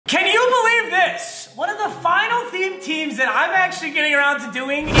this. One of the final theme teams that I'm actually getting around to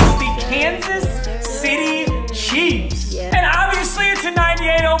doing is the Kansas City Chiefs. And obviously it's a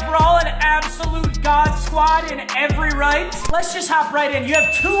 98 overall, an absolute god squad in every right. Let's just hop right in. You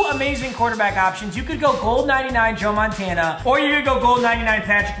have two amazing quarterback options. You could go gold 99 Joe Montana, or you could go gold 99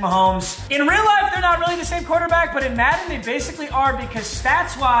 Patrick Mahomes. In real life, they're not really the same quarterback, but in Madden, they basically are because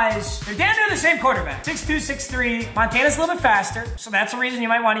stats-wise, they're damn near the same quarterback. 6'2", 6'3". Montana's a little bit faster, so that's a reason you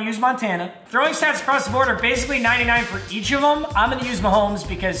might want to use Montana. Throwing stats across the board are basically 99 for each of them. I'm going to use Mahomes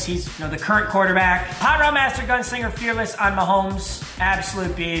because he's, the current quarterback. Hot Route Master Gunslinger Fearless on Mahomes.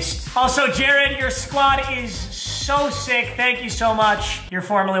 Absolute beast. Also, Jared, your squad is so sick. Thank you so much. You're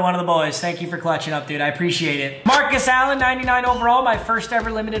formerly one of the boys. Thank you for clutching up, dude. I appreciate it. Marcus Allen, 99 overall, my first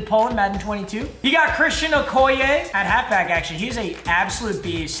ever limited pull in Madden 22. You got Christian Okoye at halfback, actually. He's an absolute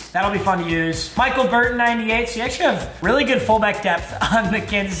beast. That'll be fun to use. Michael Burton, 98. So you actually have really good fullback depth on the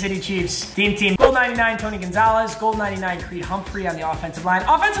Kansas City Chiefs team. Gold 99, Tony Gonzalez. Gold 99, Creed Humphrey on the offensive line.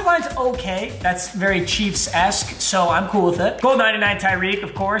 Offensive line's okay. That's very Chiefs-esque, so I'm cool with it. Gold 99, Tyreek,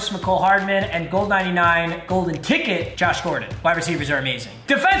 of course. McCole Hardman. And gold 99, golden ticket, Josh Gordon. Wide receivers are amazing.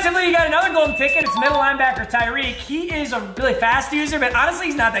 Defensively, you got another golden ticket. It's middle linebacker Tyreek. He is a really fast user, but honestly,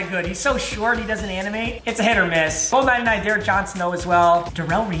 he's not that good. He's so short, he doesn't animate. It's a hit or miss. Gold 99, Derek Johnson, though, as well.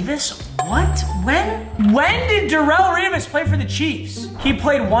 Darrelle Revis? What? When did Darrelle Revis play for the Chiefs? He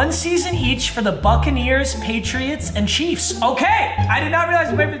played one season each for the Buccaneers, Patriots, and Chiefs. Okay, I did not realize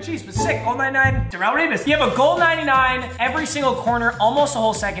he played for the Chiefs, but sick. Gold 99, Darrelle Revis. You have a gold 99, every single corner, almost a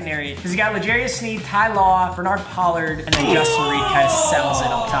whole secondary. Because you got L'Jarius Sneed, Ty Law, Bernard Pollard, and then Justin Reed kind of sells it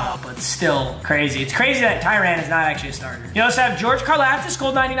up top, but still crazy. It's crazy that Tyrann is not actually a starter. You also have George Karlaftis,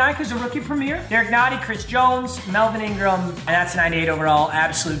 gold 99, because a rookie premier. Derek Nottie, Chris Jones, Melvin Ingram, and that's a 98 overall,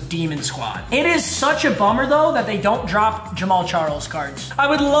 absolute demon squad. It is such a bummer, though, that they don't drop Jamal Charles cards. I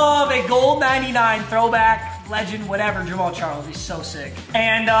would love a gold 99 throwback, legend, whatever, Jamal Charles. He's so sick.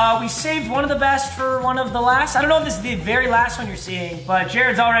 And we saved one of the best for one of the last. I don't know if this is the very last one you're seeing, but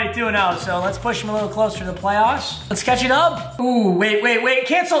Jared's already 2-0, so let's push him a little closer to the playoffs. Let's catch it up. Ooh, wait,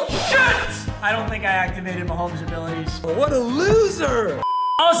 cancel. Shit! I don't think I activated Mahomes' abilities. What a loser!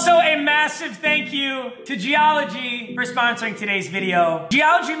 Also, a massive thank you to Geology for sponsoring today's video.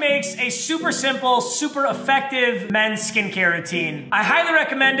 Geology makes a super simple, super effective men's skincare routine. I highly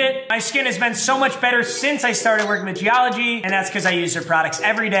recommend it. My skin has been so much better since I started working with Geology, and that's because I use their products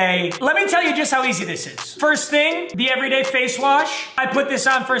every day. Let me tell you just how easy this is. First thing, the everyday face wash. I put this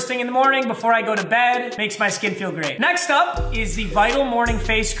on first thing in the morning before I go to bed. Makes my skin feel great. Next up is the Vital Morning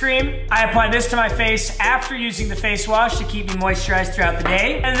Face Cream. I apply this to my face after using the face wash to keep me moisturized throughout the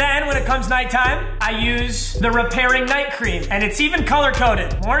day. And then when it comes nighttime, I use the Repairing Night Cream. And it's even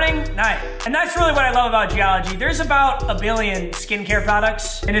color-coded, morning, night. And that's really what I love about Geology. There's about a billion skincare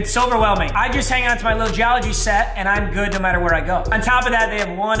products, and it's overwhelming. I just hang on to my little Geology set, and I'm good no matter where I go. On top of that, they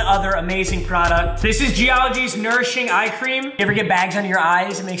have one other amazing product. This is Geology's Nourishing Eye Cream. You ever get bags under your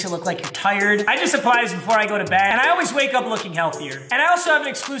eyes? It makes it look like you're tired. I just apply this before I go to bed, and I always wake up looking healthier. And I also have an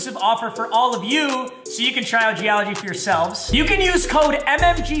exclusive offer for all of you, so you can try out Geology for yourselves. You can use code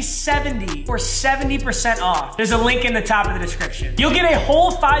MMG70 for 70% off. There's a link in the top of the description. You'll get a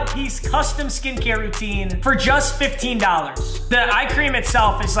whole 5-piece custom skincare routine for just $15. The eye cream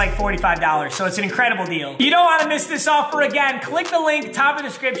itself is like $45, so it's an incredible deal. You don't want to miss this offer again. Click the link, top of the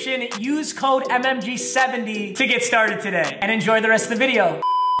description, use code MMG70 to get started today. And enjoy the rest of the video.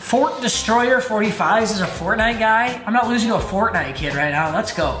 Fort Destroyer 45 is a Fortnite guy. I'm not losing to a Fortnite kid right now.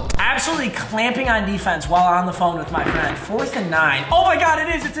 Let's go. Absolutely clamping on defense while on the phone with my friend. 4th and 9. Oh my God,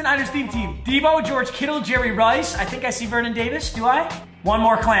 it is. It's a Niners theme team. Debo, George Kittle, Jerry Rice. I think I see Vernon Davis. Do I? One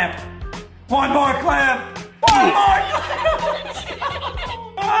more clamp. One more clamp. One more clamp.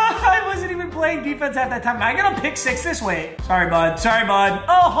 I wasn't even playing defense at that time. Am I gonna pick 6 this way? Sorry, bud. Sorry, bud.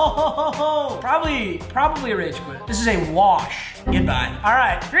 Oh, ho, ho, ho, ho. Probably a rage quit. This is a wash. Goodbye. All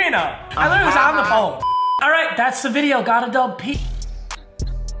right, 3-0. I literally was on the phone. All right, that's the video. Got a dub. Kidding?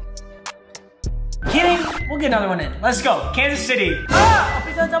 We'll get another one in. Let's go. Kansas City. Ah!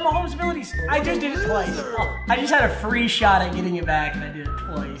 I've done Mahomes' abilities. I just did it twice. Oh, I just had a free shot at getting it back, and I did it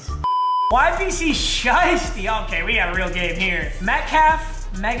twice. YBC Shiesty. Okay, we got a real game here.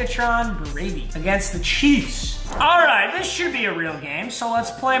 Metcalf, Megatron, Brady against the Chiefs. All right, this should be a real game, so let's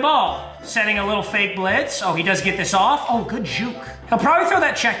play ball. Setting a little fake blitz. Oh, he does get this off. Oh, good juke. He'll probably throw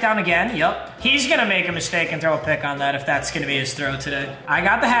that check down again. Yep. He's gonna make a mistake and throw a pick on that if that's gonna be his throw today. I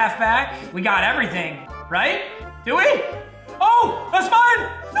got the halfback. We got everything, right? Do we? Oh, that's mine.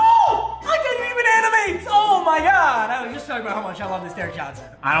 No, I didn't even animate. Oh my God. I was just talking about how much I love this Derek Johnson.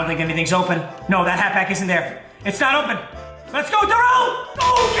 I don't think anything's open. No, that halfback isn't there. It's not open. Let's go, Darrell.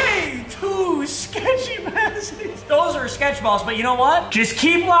 Okay, 2 Those are sketch balls, but you know what? Just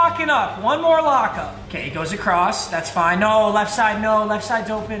keep locking up. One more lockup. Okay, he goes across. That's fine. No, left side, no. Left side's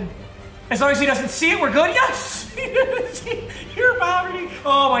open. As long as he doesn't see it, we're good. Yes! You're in poverty.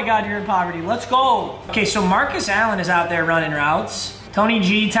 Oh my God, you're in poverty. Let's go. Okay, so Marcus Allen is out there running routes. Tony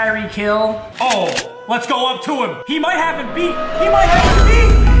G, Tyreek Hill. Oh, let's go up to him. He might have him beat. He might have him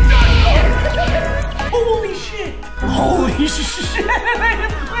beat. Holy shit. Holy shit. I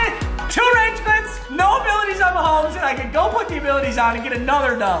have quit. 2 range quits, no abilities on Mahomes, and I can go put the abilities on and get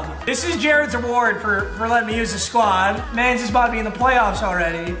another dub. This is Jared's award for letting me use the squad. Man's just about to be in the playoffs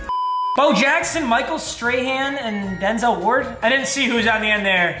already. Bo Jackson, Michael Strahan, and Denzel Ward. I didn't see who's on the end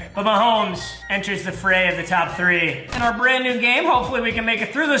there, but Mahomes enters the fray of the top 3. In our brand new game, hopefully we can make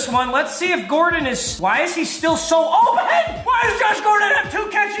it through this one. Let's see if Gordon is... Why is he still so open? Why does Josh Gordon have 2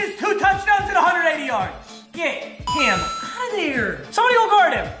 catches, 2 touchdowns, and 180 yards? Get him out of there. Somebody go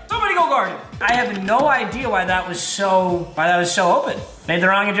guard him. Somebody go guard him. I have no idea why that was so open. Made the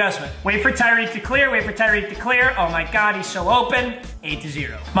wrong adjustment. Wait for Tyreek to clear. Wait for Tyreek to clear. Oh my God, he's so open.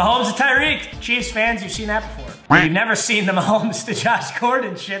 8-0. Mahomes to Tyreek. Chiefs fans, you've seen that before. You've never seen the Mahomes to Josh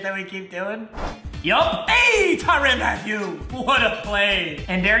Gordon shit that we keep doing. Yup. Hey, Tyrann Mathieu. What a play.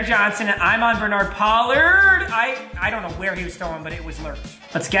 And Derek Johnson, and I'm on Bernard Pollard. I don't know where he was throwing, but it was lurch.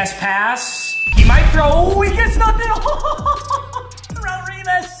 Let's guess pass. He might throw. Oh, he gets nothing. Around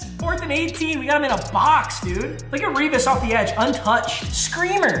Revis. 4th and 18. We got him in a box, dude. Look at Revis off the edge. Untouched.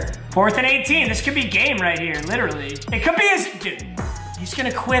 Screamer. 4th and 18. This could be game right here, literally. It could be his... Dude. He's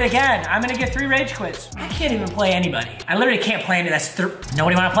gonna quit again. I'm gonna get 3 rage quits. I can't even play anybody. I literally can't play any. That's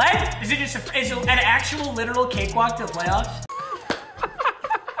nobody wanna play? Is it just is it an actual literal cakewalk to the playoffs?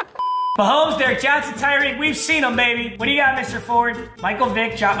 Mahomes, Derek Johnson, Tyreek, we've seen them, baby. What do you got, Mr. Ford? Michael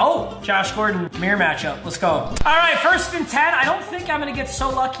Vick, Josh Gordon, mirror matchup. Let's go. All right, 1st and 10. I don't think I'm gonna get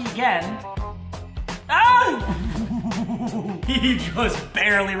so lucky again. Ah! He just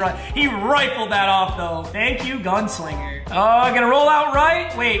barely run. He rifled that off, though. Thank you, gunslinger. Oh, gonna roll out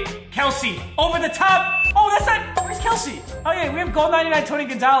right. Wait, Kelsey, over the top. Oh, that's not, where's Kelsey? Oh yeah, we have gold 99 Tony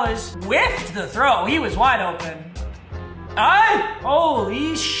Gonzalez. Whiffed the throw, he was wide open.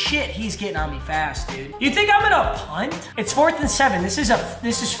 Holy shit, he's getting on me fast, dude. You think I'm gonna punt? It's 4th and 7, this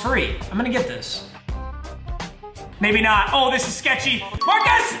is free. I'm gonna get this. Maybe not. Oh, this is sketchy.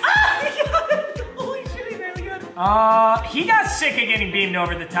 Marcus! Holy shit, he's really good. He got sick of getting beamed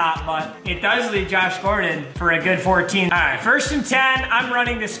over the top, but it does leave Josh Gordon for a good 14. All right, 1st and 10. I'm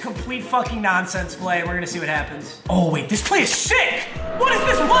running this complete fucking nonsense play. We're gonna see what happens. Oh, wait, this play is sick. What is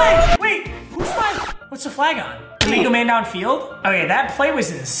this play? Wait, who's flag? What's the flag on? Illegal man downfield? Okay, that play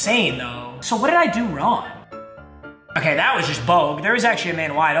was insane, though. So what did I do wrong? Okay, that was just bogue. There was actually a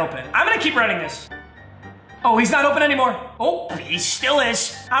man wide open. I'm gonna keep running this. Oh, he's not open anymore. Oh, he still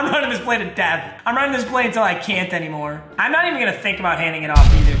is. I'm running this play to death. I'm running this play until I can't anymore. I'm not even gonna think about handing it off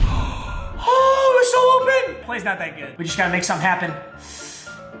either. Oh, it's so open. Play's not that good. We just gotta make something happen.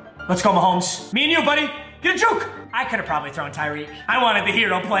 Let's go, Mahomes. Me and you, buddy. Get a juke. I could have probably thrown Tyreek. I wanted the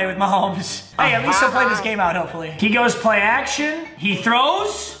hero play with Mahomes. Hey, at least he'll play this game out, hopefully. He goes play action. He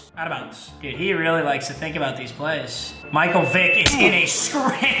throws. Out of bounds. Dude, he really likes to think about these plays. Michael Vick is in a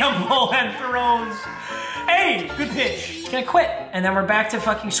scramble and throws. Hey, good pitch. He's gonna quit. And then we're back to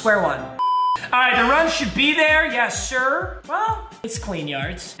fucking square one. All right, the run should be there. Yes, sir. Well, it's clean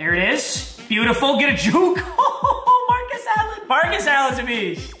yards. There it is. Beautiful. Get a juke. Oh, Marcus Allen. Marcus Allen's a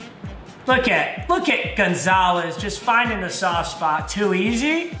beast. Look at Gonzalez just finding the soft spot. Too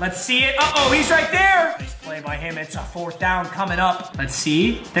easy. Let's see it. Uh-oh, he's right there. Nice play by him. It's a 4th down coming up. Let's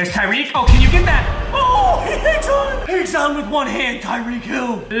see. There's Tyreek. Oh, can you get that? Oh, he hangs on. Hangs on with one hand, Tyreek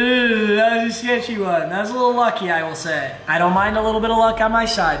Hill. Ooh, that was a sketchy one. That was a little lucky, I will say. I don't mind a little bit of luck on my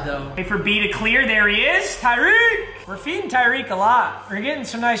side, though. Wait for B to clear. There he is. Tyreek. We're feeding Tyreek a lot. We're getting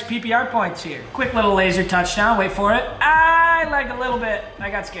some nice PPR points here. Quick little laser touchdown. Wait for it. I lagged a little bit. I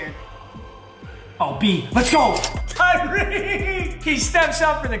got scared. Oh, B. Let's go. Tyreek. He steps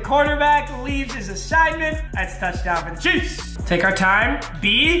up for the quarterback, leaves his assignment. That's a touchdown for the Chiefs. Take our time.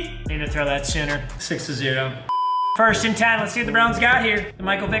 B. Need to throw that sooner. 6-0. 1st and 10. Let's see what the Browns got here. The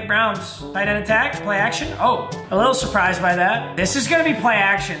Michael Vick Browns. Tight end attack. Play action. Oh, a little surprised by that. This is going to be play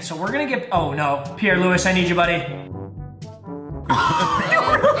action, so we're going to get... Oh, no. Pierre Lewis, I need you, buddy. You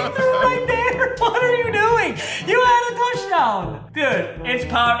really threw it right there. What are you doing? You had a touchdown. Dude, it's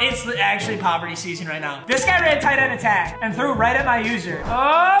actually poverty season right now. This guy ran tight end attack and threw right at my user.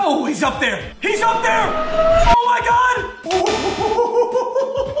 Oh, he's up there. He's up there. Oh my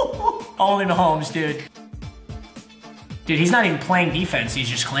God. Only Mahomes, dude. Dude, he's not even playing defense. He's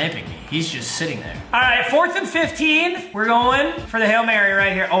just clamping me. He's just sitting there. All right, 4th and 15. We're going for the Hail Mary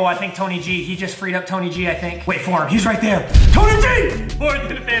right here. Oh, I think Tony G. He just freed up Tony G, I think. Wait for him. He's right there. Tony G! 4th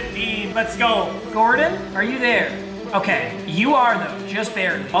and 15. Let's go. Gordon, are you there? Okay, you are though, just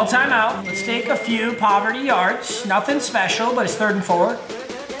barely. All timeout. Let's take a few poverty yards. Nothing special, but it's 3rd and 4.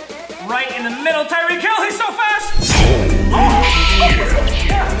 Right in the middle, Tyreek Hill. He's so fast. Oh!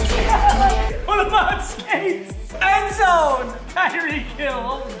 What about skates? End zone. Tyreek Hill.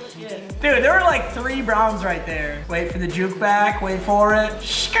 Holy shit. Dude, there were like 3 Browns right there. Wait for the juke back. Wait for it.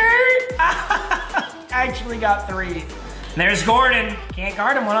 Skirt. Actually got 3. There's Gordon. Can't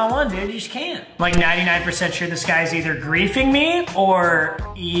guard him one-on-one, dude. You just can't. I'm like 99% sure this guy's either griefing me or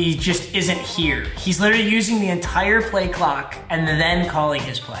he just isn't here. He's literally using the entire play clock and then calling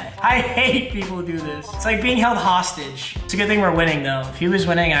his play. I hate people who do this. It's like being held hostage. It's a good thing we're winning though. If he was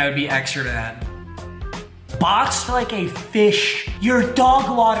winning, I would be extra mad. Boxed like a fish. You're dog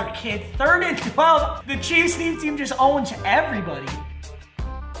water, kid. 3rd and 12. The Chiefs team just owns everybody.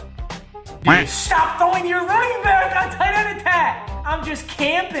 Dude, stop throwing your running back on tight end attack. I'm just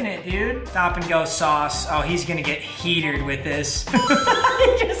camping it, dude. Stop and go sauce. Oh, he's gonna get heatered with this.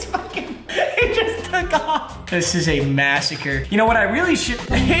 he just took off. This is a massacre. You know what I really should,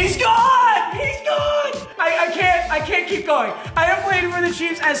 he's gone! He's gone! I can't keep going. I have played for the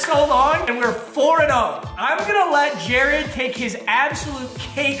Chiefs as so long and we're 4-0. I'm gonna let Jared take his absolute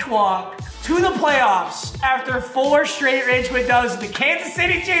cakewalk to the playoffs after 4 straight rage windows with the Kansas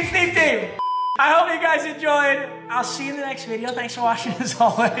City Chiefs team. I hope you guys enjoyed. I'll see you in the next video. Thanks for watching as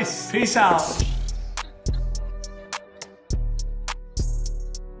always. Peace out.